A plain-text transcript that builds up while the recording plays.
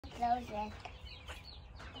close it.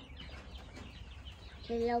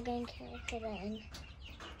 Logan can't get in.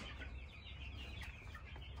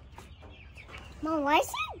 Mom, why is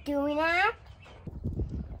he doing that?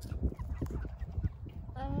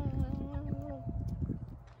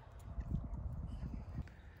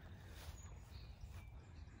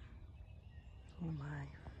 Oh my.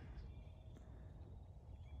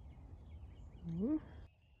 Ooh.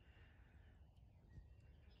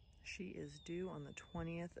 She is due on the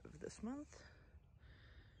 20th of this month.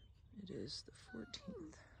 It is the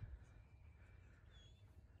 14th.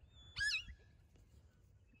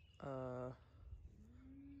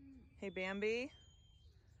 Hey Bambi.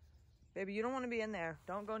 Baby, you don't want to be in there.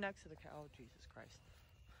 Don't go next to the cow. Oh, Jesus Christ.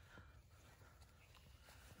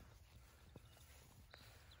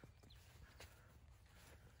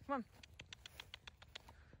 Come on.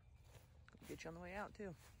 Get you on the way out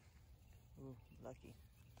too. Ooh, lucky.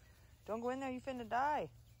 Don't go in there, you finna die.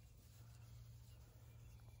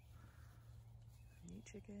 Meat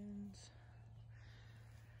chickens.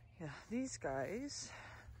 Yeah, these guys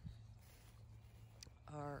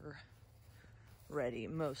are ready,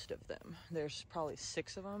 most of them. There's probably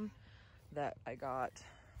 6 of them that I got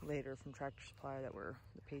later from Tractor Supply that were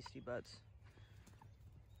the pasty butts.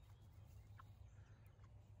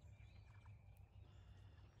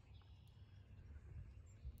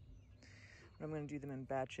 But I'm gonna do them in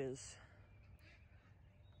batches.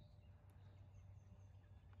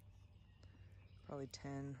 Probably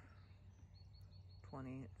 10,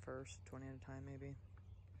 20 at first, 20 at a time maybe.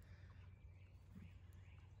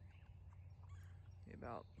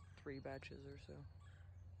 About 3 batches or so.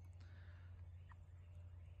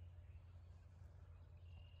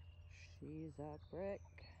 She's a brick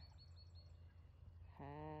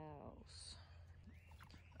house.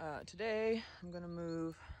 Today I'm gonna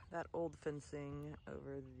move that old fencing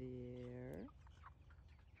over there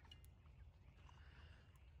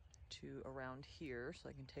to around here so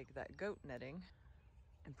I can take that goat netting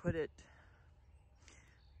and put it,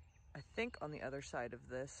 I think, on the other side of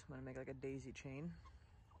this. I'm gonna make like a daisy chain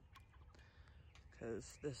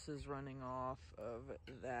because this is running off of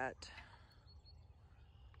that.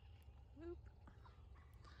 Whoop.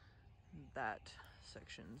 That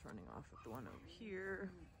section's running off of the one over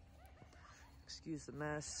here. Excuse the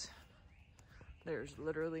mess. There's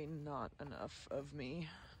literally not enough of me.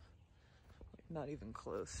 Like, not even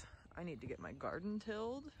close. I need to get my garden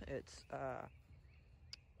tilled. It's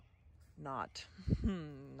not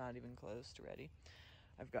even close to ready.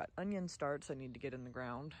 I've got onion starts I need to get in the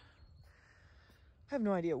ground. I have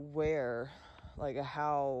no idea where, like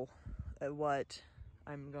how, what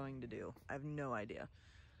I'm going to do. I have no idea.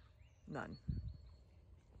 None.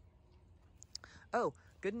 Oh,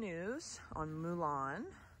 good news on Mulan.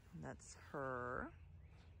 That's her.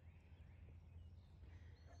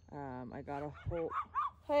 I got a whole...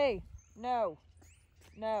 Hey, no.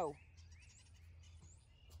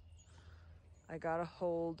 I got a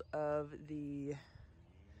hold of the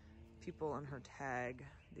people on her tag,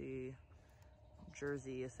 the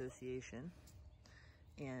Jersey Association,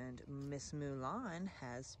 and Miss Mulan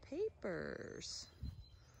has papers.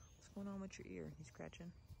 What's going on with your ear? You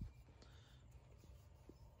scratching?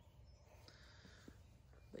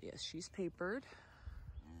 But yes, she's papered.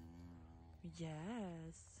 Yes.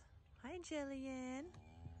 Hi, Jillian.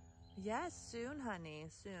 Yes, soon, honey,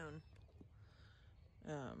 soon.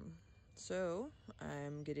 So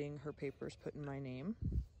I'm getting her papers put in my name.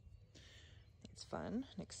 It's fun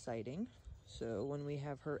and exciting. So when we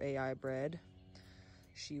have her AI bred,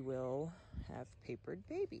 she will have papered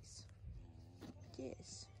babies.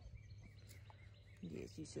 Yes.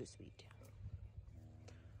 Yes, you're so sweet.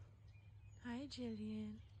 Hi,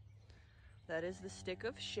 Jillian. That is the stick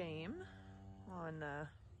of shame on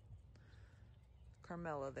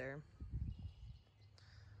Carmela there.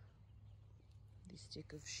 The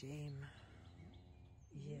stick of shame.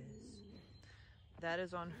 Yes. That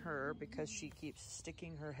is on her because she keeps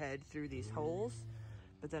sticking her head through these holes,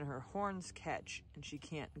 but then her horns catch and she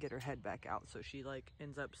can't get her head back out. So she like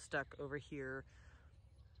ends up stuck over here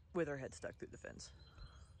with her head stuck through the fence.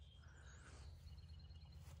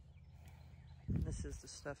 And this is the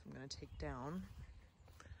stuff I'm gonna take down.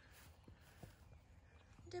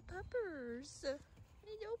 The puppers.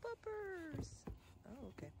 Hello, puppers. Oh,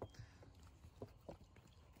 okay.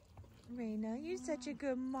 Raina, you're such a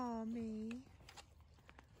good mommy.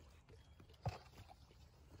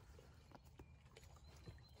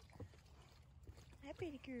 Hi,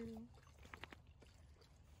 pretty girl.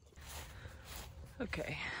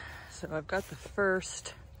 Okay, so I've got the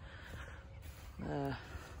first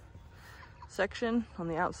section on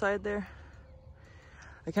the outside there.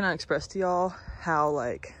 I cannot express to y'all how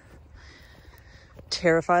like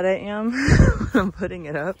terrified I am when I'm putting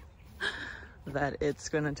it up that it's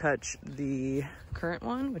gonna touch the current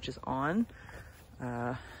one, which is on.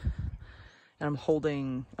 And I'm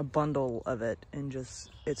holding a bundle of it and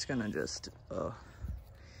it's gonna just,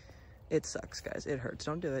 it sucks, guys. It hurts.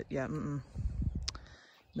 Don't do it. Yeah,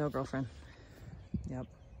 no, girlfriend. Yep.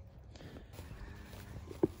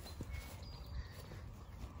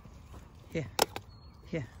 Yeah,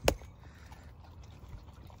 yeah.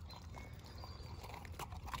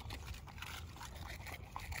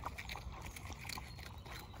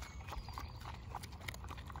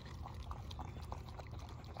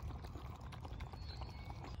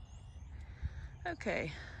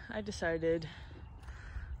 Okay, I decided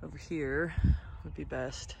over here would be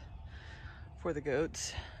best for the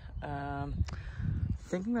goats. I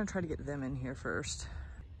think I'm gonna try to get them in here first.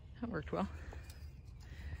 That worked well.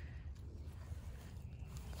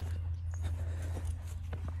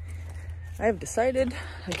 I have decided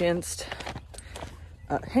against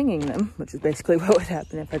hanging them, which is basically what would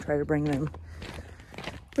happen if I try to bring them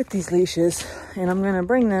with these leashes. And I'm gonna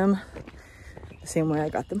bring them the same way I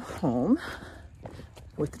got them home,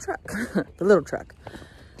 with the truck, the little truck.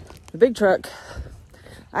 The big truck,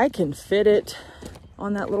 I can fit it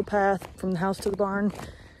on that little path from the house to the barn,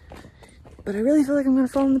 but I really feel like I'm gonna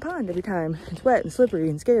fall in the pond every time. It's wet and slippery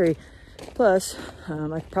and scary. Plus,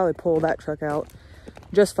 I could probably pull that truck out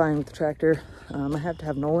just fine with the tractor. I have to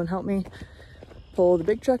have Nolan help me pull the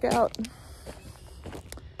big truck out.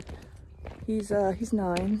 He's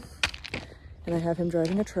 9, and I have him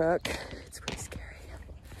driving a truck. It's pretty scary.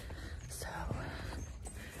 So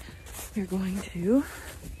we're going to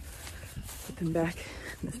put them back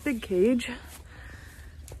in this big cage,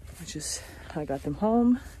 which is how I got them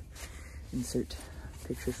home. Insert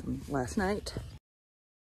pictures from last night.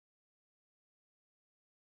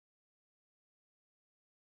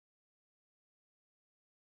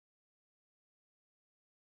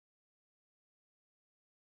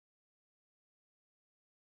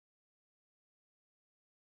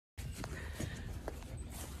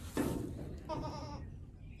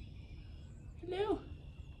 Hello.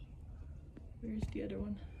 Where's the other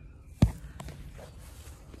one?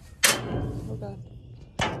 Oh God.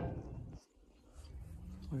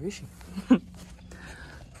 Where is she? Am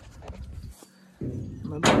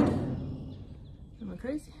I blind? Am I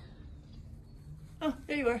crazy? Oh,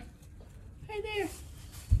 there you are. Hi there.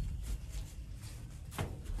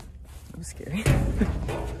 That was scary.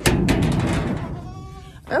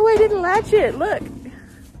 Oh, I didn't latch it. Look.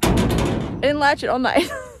 I didn't latch it all night.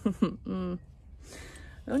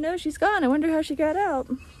 Oh no, she's gone. I wonder how she got out.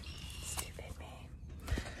 Stupid me.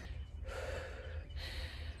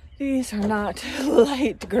 These are not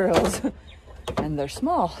light girls. And they're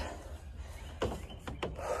small.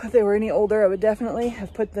 If they were any older, I would definitely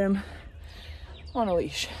have put them on a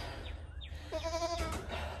leash.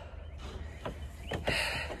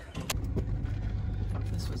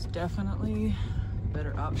 This was definitely a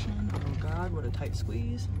better option. Oh God, what a tight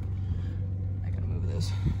squeeze. I gotta move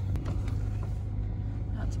this.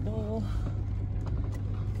 That's a bowl.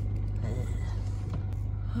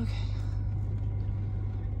 Okay.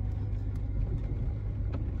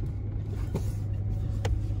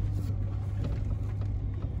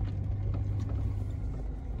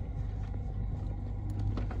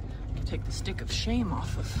 Take the stick of shame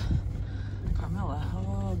off of Carmela.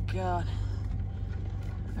 Oh God.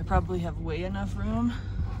 I probably have way enough room.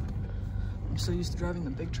 I'm so used to driving the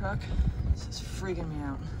big truck. This is freaking me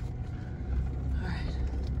out. All right.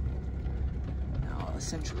 Now I'll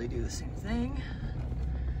essentially do the same thing.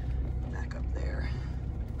 Back up there.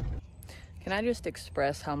 Can I just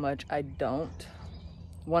express how much I don't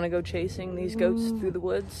want to go chasing these goats through the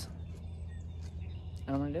woods?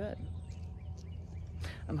 I don't want to do it.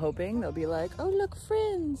 I'm hoping they'll be like, oh, look,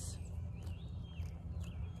 friends.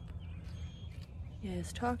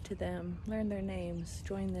 Yes, talk to them, learn their names,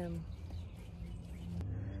 join them.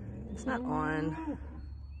 It's not on,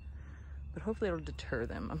 but hopefully it'll deter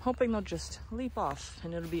them. I'm hoping they'll just leap off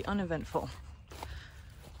and it'll be uneventful.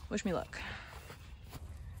 Wish me luck.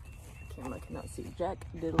 Camera cannot see jack,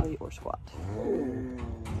 diddly, or squat.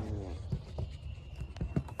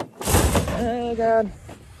 Oh God,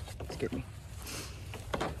 scared me.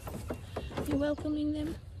 You're welcoming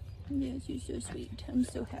them? Yes, you're so sweet. I'm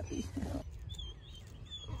so happy.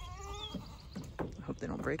 I hope they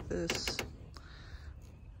don't break this.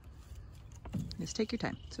 Just take your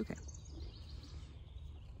time. It's okay.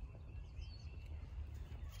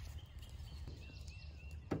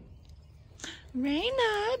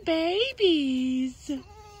 Raina, babies.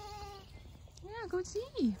 Yeah, go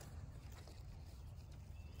see.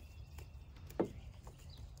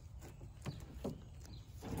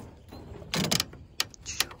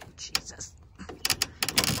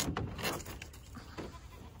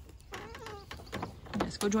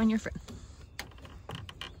 Go join your friend.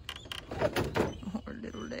 Oh, her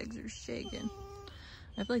little legs are shaking.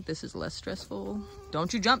 I feel like this is less stressful.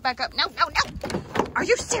 Don't you jump back up. No, no, no. Are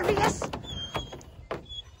you serious?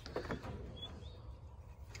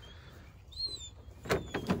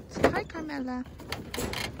 Say hi, Carmela.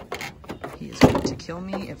 He is going to kill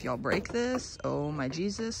me if y'all break this. Oh my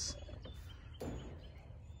Jesus.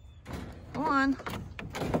 Go on.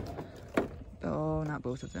 Oh, not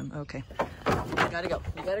both of them. Okay. You gotta go.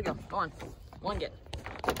 You gotta go. Go on. One get.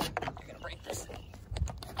 You're gonna break this.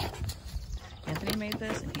 Anthony made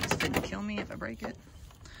this and he's gonna kill me if I break it.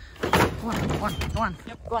 Go on, go on, go on.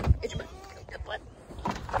 Yep, go on. Get your butt.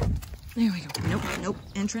 There we go. Nope, nope.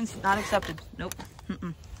 Entrance not accepted. Nope.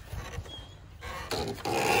 Mm-mm.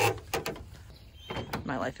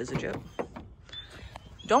 My life is a joke.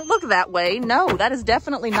 Don't look that way. No, that is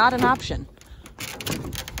definitely not an option.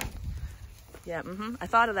 Yeah, I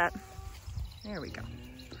thought of that. There we go.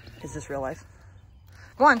 Is this real life?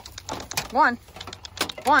 Go on. Go on.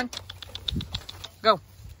 Go on. Go.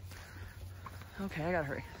 Okay, I gotta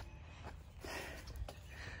hurry.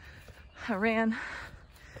 I ran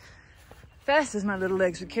fast as my little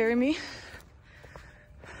legs would carry me.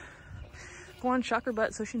 Go on, shock her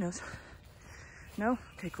butt so she knows. No?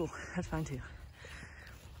 Okay, cool. That's fine too.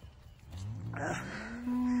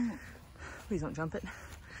 Please don't jump it.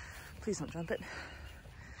 Please don't jump it.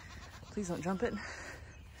 Please don't jump it.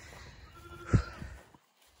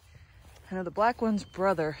 I know the black one's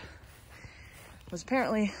brother was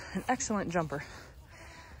apparently an excellent jumper.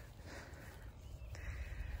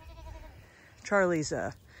 Charlie's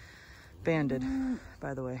banded,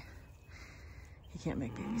 by the way. He can't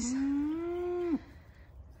make babies.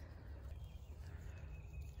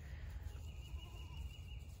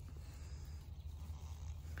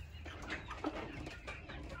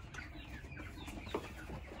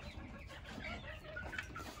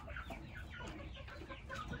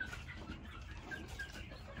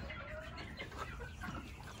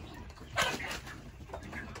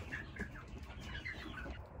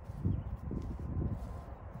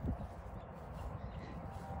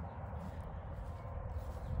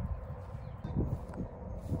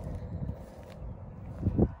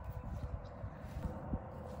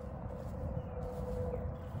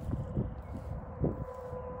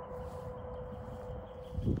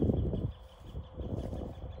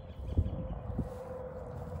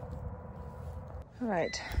 All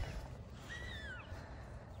right,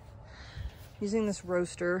 using this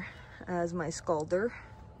roaster as my scalder.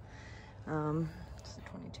 It's the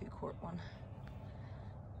 22 quart one.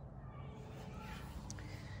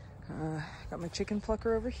 Got my chicken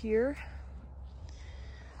plucker over here.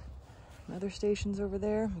 My other station's over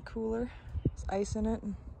there, my cooler. There's ice in it.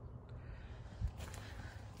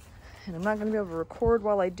 And I'm not gonna be able to record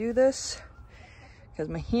while I do this because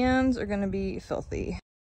my hands are gonna be filthy.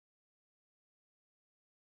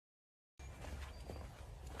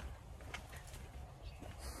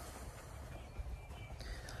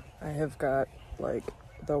 I have got like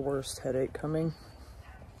the worst headache coming.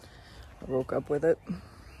 I woke up with it.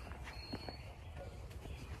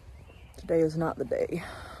 Today is not the day.